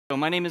So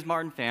my name is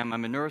Martin Pham.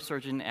 I'm a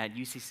neurosurgeon at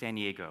UC San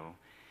Diego,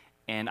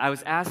 and I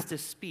was asked to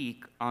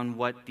speak on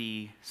what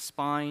the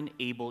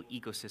spine-Aible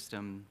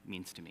ecosystem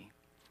means to me.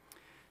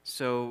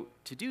 So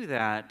to do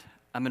that,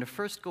 I'm going to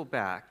first go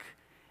back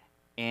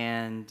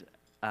and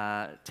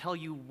tell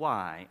you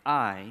why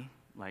I,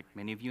 like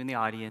many of you in the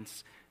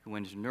audience who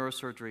went into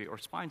neurosurgery or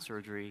spine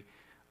surgery,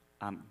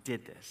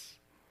 did this.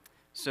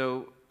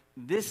 So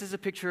this is a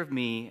picture of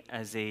me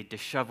as a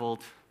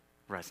disheveled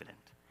resident.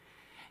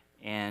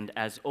 And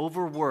as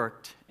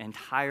overworked and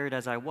tired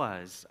as I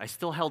was, I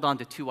still held on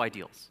to two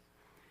ideals.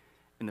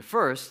 And the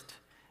first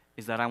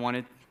is that I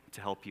wanted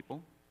to help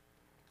people.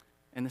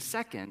 And the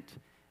second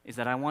is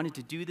that I wanted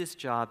to do this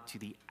job to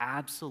the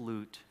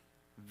absolute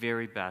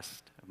very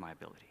best of my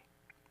ability.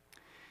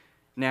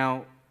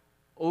 Now,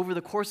 over the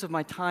course of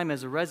my time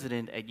as a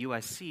resident at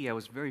USC, I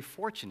was very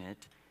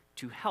fortunate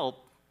to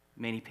help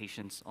many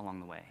patients along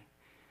the way.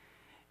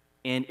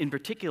 And in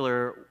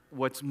particular,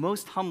 what's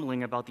most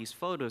humbling about these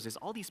photos is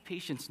all these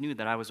patients knew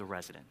that I was a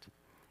resident,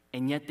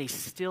 and yet they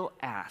still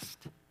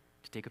asked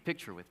to take a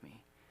picture with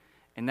me.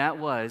 And that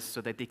was so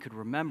that they could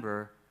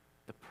remember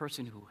the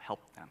person who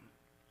helped them.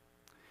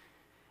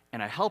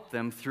 And I helped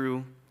them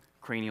through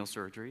cranial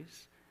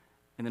surgeries,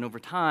 and then over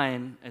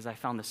time, as I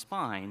found the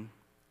spine,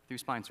 through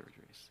spine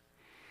surgeries.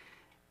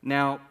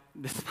 Now,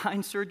 the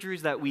spine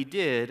surgeries that we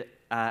did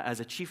as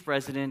a chief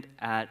resident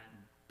at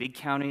Big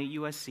County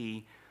at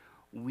USC,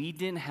 we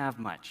didn't have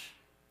much.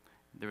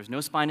 There was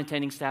no spine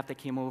attending staff that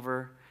came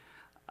over.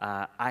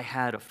 I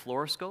had a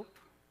fluoroscope,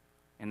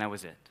 and that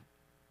was it.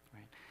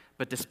 Right?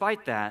 But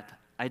despite that,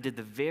 I did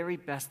the very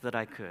best that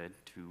I could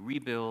to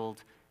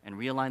rebuild and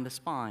realign the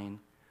spine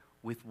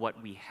with what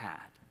we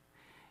had.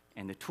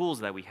 And the tools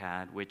that we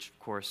had, which, of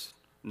course,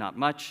 not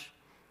much,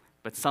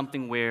 but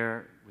something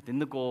where, within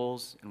the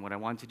goals and what I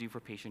wanted to do for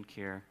patient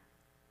care,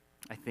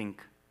 I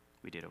think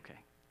we did okay.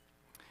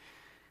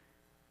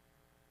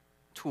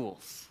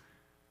 Tools.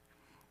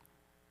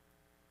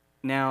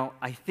 Now,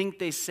 I think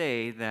they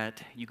say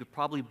that you could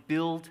probably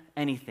build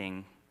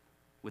anything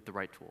with the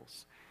right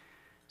tools.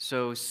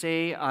 So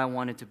say I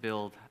wanted to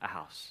build a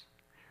house,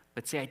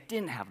 but say I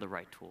didn't have the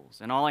right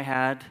tools, and all I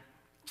had,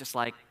 just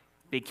like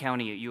Big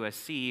County at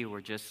USC, were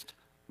just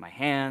my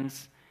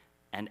hands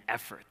and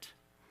effort.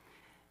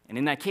 And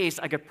in that case,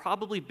 I could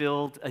probably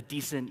build a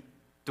decent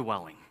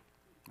dwelling,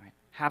 right?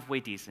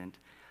 Halfway decent.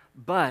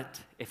 But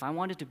if I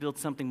wanted to build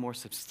something more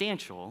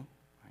substantial,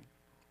 right,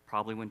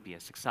 probably wouldn't be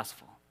as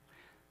successful.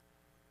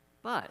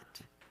 But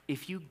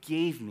if you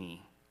gave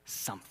me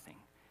something,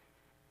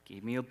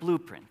 gave me a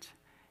blueprint,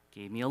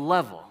 gave me a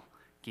level,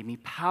 gave me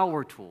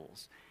power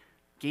tools,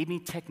 gave me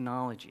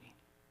technology,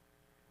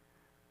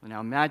 well,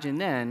 now imagine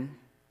then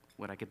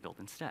what I could build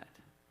instead.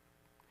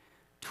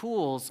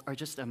 Tools are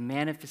just a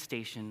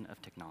manifestation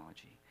of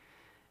technology.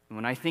 And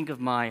when I think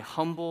of my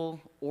humble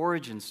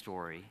origin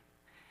story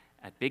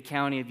at Big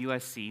County of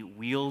USC,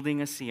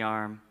 wielding a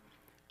C-arm,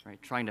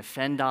 right, trying to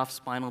fend off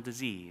spinal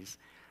disease,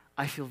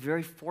 I feel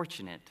very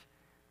fortunate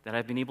that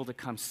I've been able to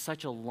come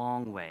such a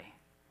long way.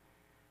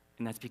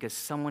 And that's because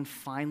someone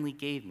finally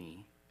gave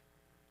me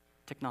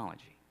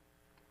technology.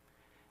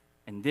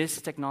 And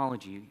this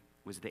technology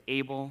was the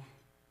Aible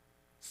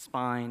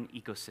spine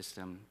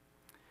ecosystem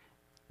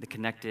that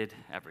connected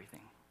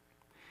everything.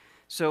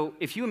 So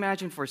if you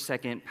imagine for a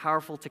second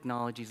powerful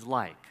technologies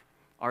like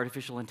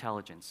artificial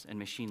intelligence and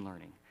machine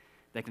learning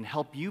that can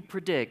help you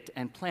predict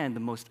and plan the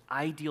most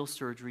ideal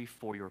surgery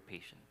for your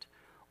patient,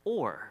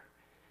 or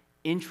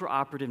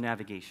intraoperative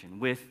navigation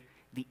with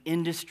the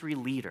industry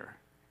leader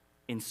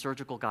in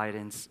surgical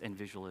guidance and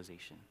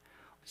visualization,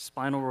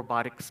 spinal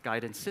robotics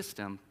guidance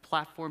system,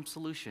 platform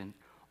solution,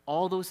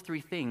 all those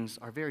three things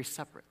are very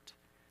separate.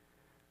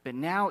 But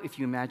now if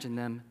you imagine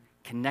them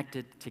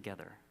connected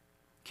together,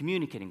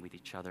 communicating with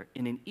each other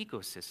in an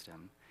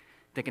ecosystem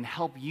that can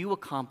help you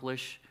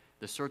accomplish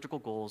the surgical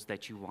goals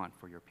that you want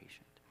for your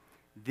patient.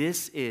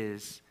 This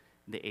is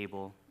the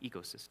Aible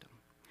ecosystem.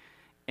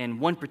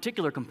 And one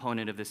particular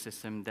component of this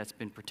system that's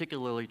been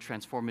particularly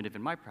transformative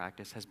in my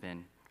practice has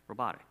been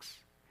robotics.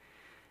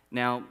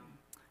 Now,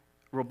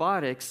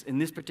 robotics, in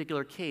this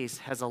particular case,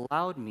 has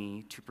allowed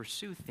me to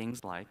pursue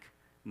things like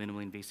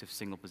minimally invasive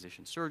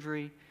single-position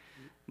surgery,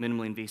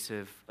 minimally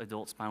invasive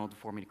adult spinal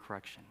deformity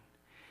correction.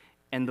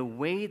 And the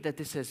way that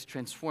this has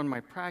transformed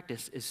my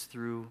practice is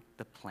through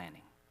the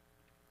planning.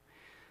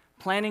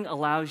 Planning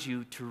allows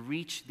you to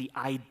reach the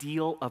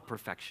ideal of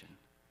perfection.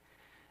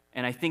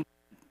 And I think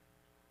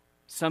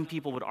some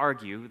people would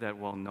argue that,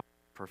 well, no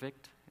one's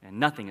perfect and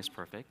nothing is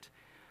perfect,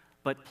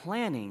 but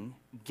planning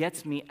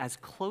gets me as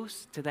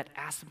close to that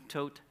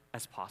asymptote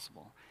as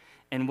possible.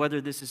 And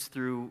whether this is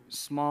through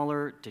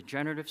smaller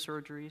degenerative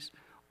surgeries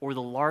or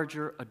the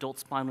larger adult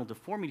spinal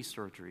deformity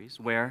surgeries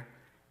where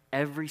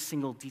every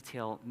single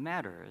detail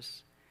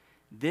matters,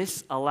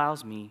 this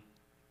allows me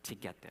to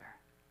get there.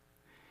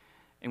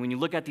 And when you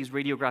look at these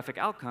radiographic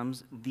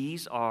outcomes,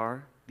 these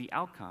are the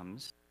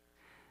outcomes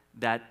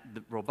that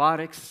the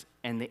robotics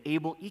and the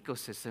Aible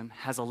ecosystem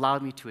has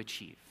allowed me to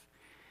achieve.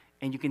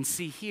 And you can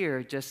see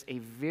here just a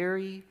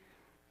very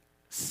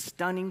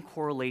stunning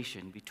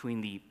correlation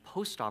between the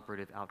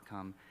postoperative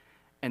outcome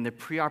and the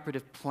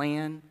preoperative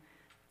plan,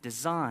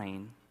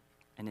 design,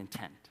 and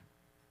intent.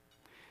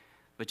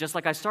 But just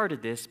like I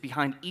started this,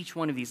 behind each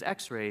one of these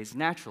x-rays,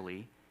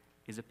 naturally,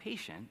 is a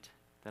patient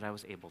that I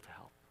was able to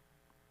help.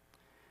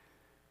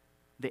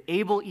 The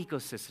Aible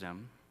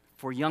ecosystem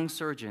for young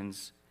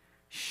surgeons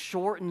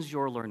shortens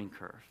your learning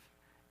curve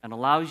and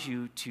allows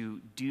you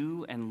to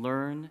do and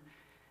learn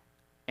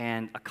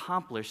and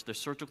accomplish the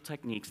surgical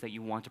techniques that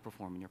you want to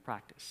perform in your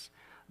practice.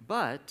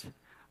 But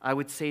I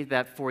would say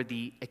that for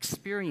the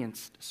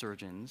experienced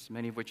surgeons,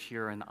 many of which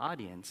here are in the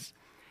audience,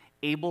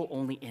 Aible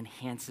only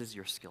enhances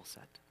your skill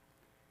set.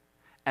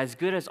 As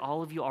good as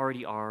all of you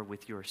already are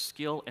with your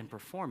skill and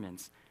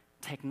performance,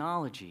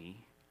 technology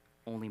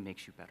only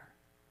makes you better.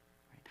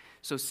 Right?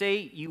 So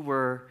say you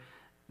were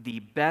the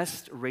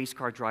best race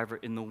car driver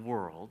in the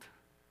world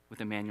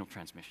with a manual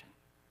transmission.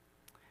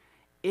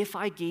 If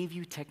I gave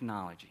you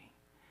technology,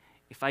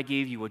 if I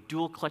gave you a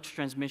dual clutch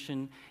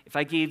transmission, if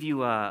I gave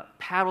you a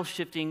paddle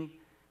shifting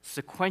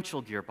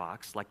sequential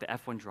gearbox like the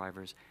F1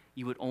 drivers,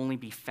 you would only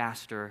be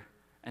faster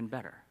and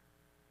better.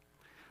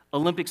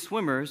 Olympic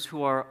swimmers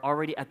who are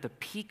already at the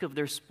peak of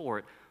their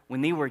sport,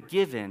 when they were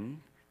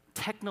given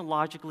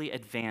technologically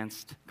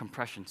advanced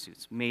compression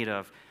suits made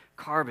of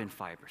carbon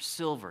fiber,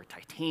 silver,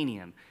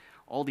 titanium,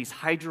 all these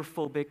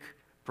hydrophobic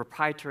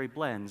proprietary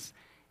blends,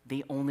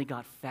 they only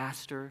got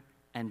faster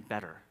and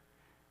better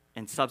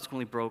and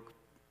subsequently broke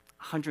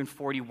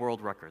 140 world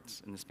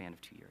records in the span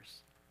of 2 years.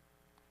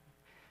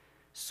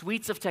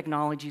 Suites of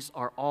technologies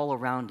are all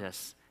around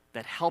us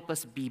that help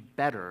us be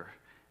better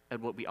at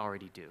what we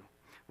already do.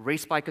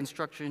 Race bike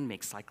construction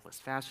makes cyclists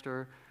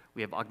faster.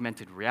 We have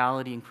augmented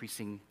reality,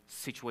 increasing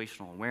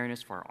situational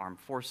awareness for our armed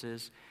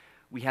forces.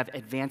 We have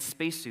advanced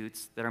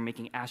spacesuits that are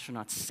making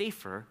astronauts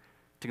safer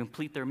to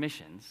complete their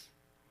missions.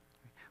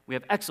 We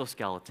have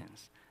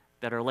exoskeletons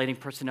that are letting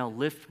personnel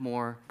lift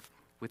more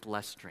with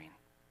less strain.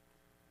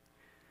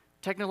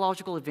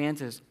 Technological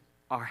advances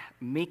are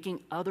making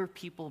other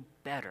people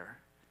better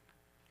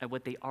at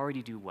what they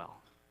already do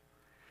well.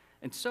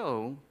 And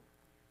so,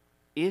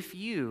 if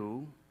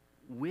you,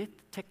 with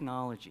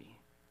technology,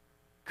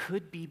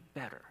 could be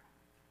better,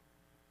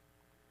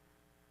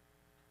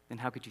 then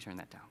how could you turn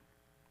that down?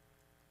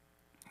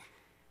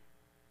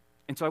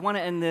 And so I want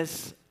to end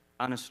this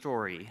on a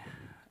story.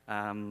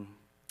 My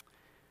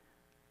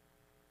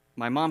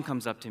mom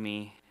comes up to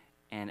me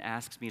and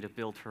asks me to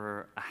build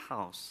her a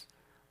house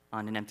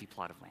on an empty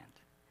plot of land.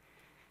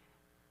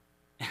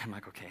 And I'm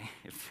like, okay,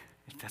 if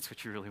that's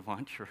what you really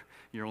want,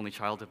 your only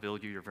child to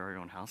build you your very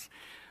own house.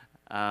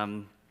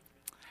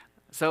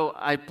 So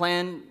I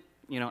plan,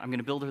 I'm going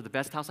to build her the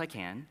best house I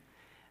can,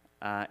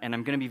 and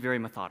I'm going to be very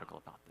methodical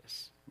about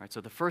this. Right? So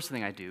the first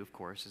thing I do, of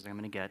course, is I'm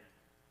going to get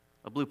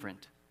a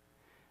blueprint.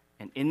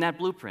 And in that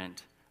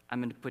blueprint, I'm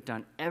going to put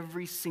down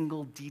every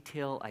single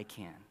detail I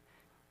can,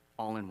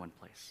 all in one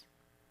place.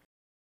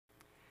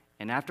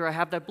 And after I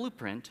have that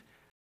blueprint,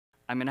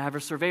 I'm going to have a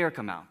surveyor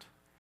come out.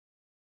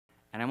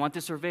 And I want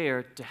the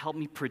surveyor to help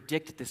me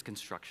predict this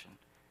construction.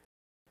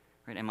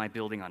 Right? Am I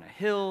building on a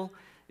hill?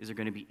 Is there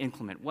going to be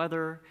inclement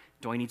weather?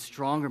 Do I need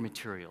stronger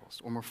materials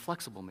or more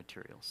flexible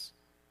materials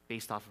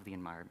based off of the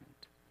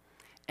environment?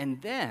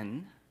 And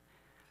then,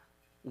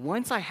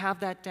 once I have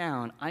that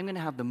down, I'm going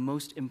to have the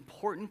most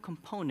important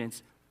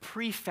components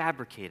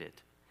prefabricated.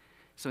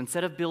 So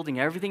instead of building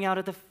everything out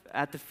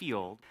at the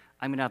field,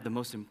 I'm going to have the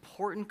most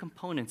important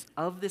components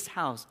of this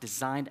house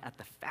designed at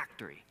the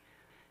factory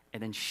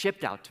and then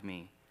shipped out to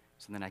me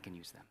so then I can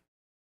use them.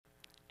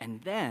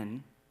 And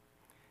then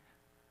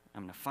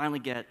I'm going to finally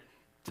get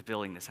to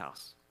building this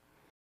house.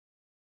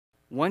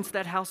 Once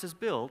that house is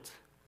built,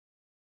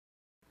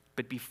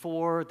 but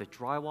before the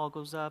drywall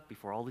goes up,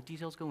 before all the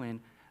details go in,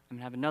 I'm going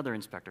to have another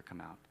inspector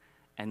come out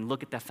and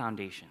look at that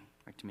foundation,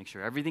 right, to make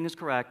sure everything is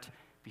correct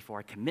before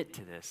I commit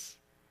to this.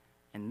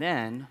 And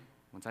then,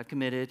 once I've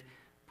committed,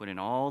 put in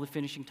all the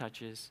finishing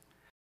touches,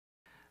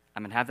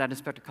 I'm going to have that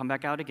inspector come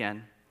back out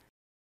again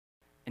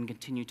and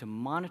continue to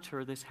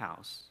monitor this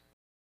house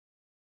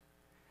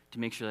to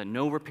make sure that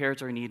no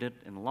repairs are needed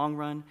in the long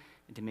run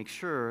and to make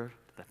sure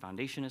that the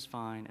foundation is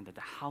fine and that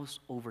the house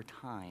over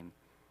time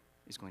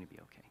is going to be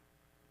okay.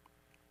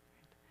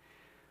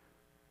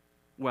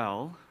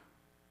 Well,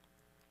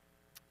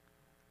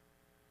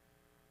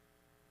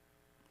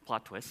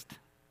 plot twist,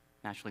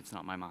 naturally it's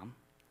not my mom,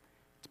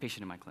 it's a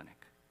patient in my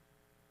clinic.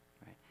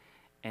 Right?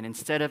 And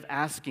instead of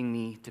asking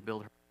me to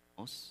build her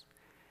house,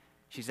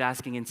 she's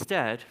asking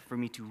instead for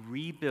me to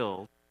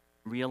rebuild,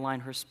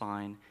 realign her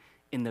spine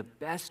in the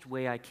best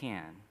way I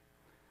can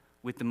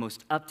with the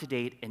most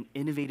up-to-date and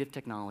innovative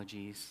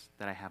technologies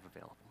that I have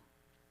available.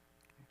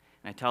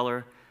 And I tell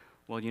her,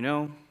 well,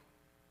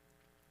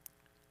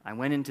 I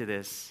went into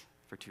this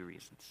for 2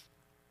 reasons: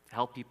 to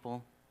help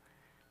people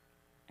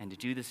and to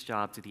do this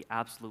job to the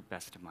absolute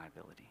best of my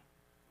ability.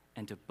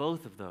 And to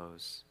both of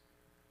those,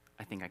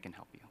 I think I can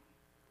help you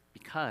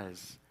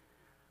because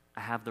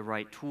I have the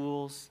right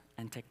tools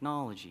and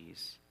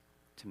technologies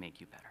to make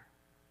you better.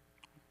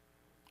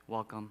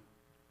 Welcome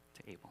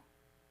to Aible.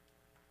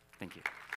 Thank you.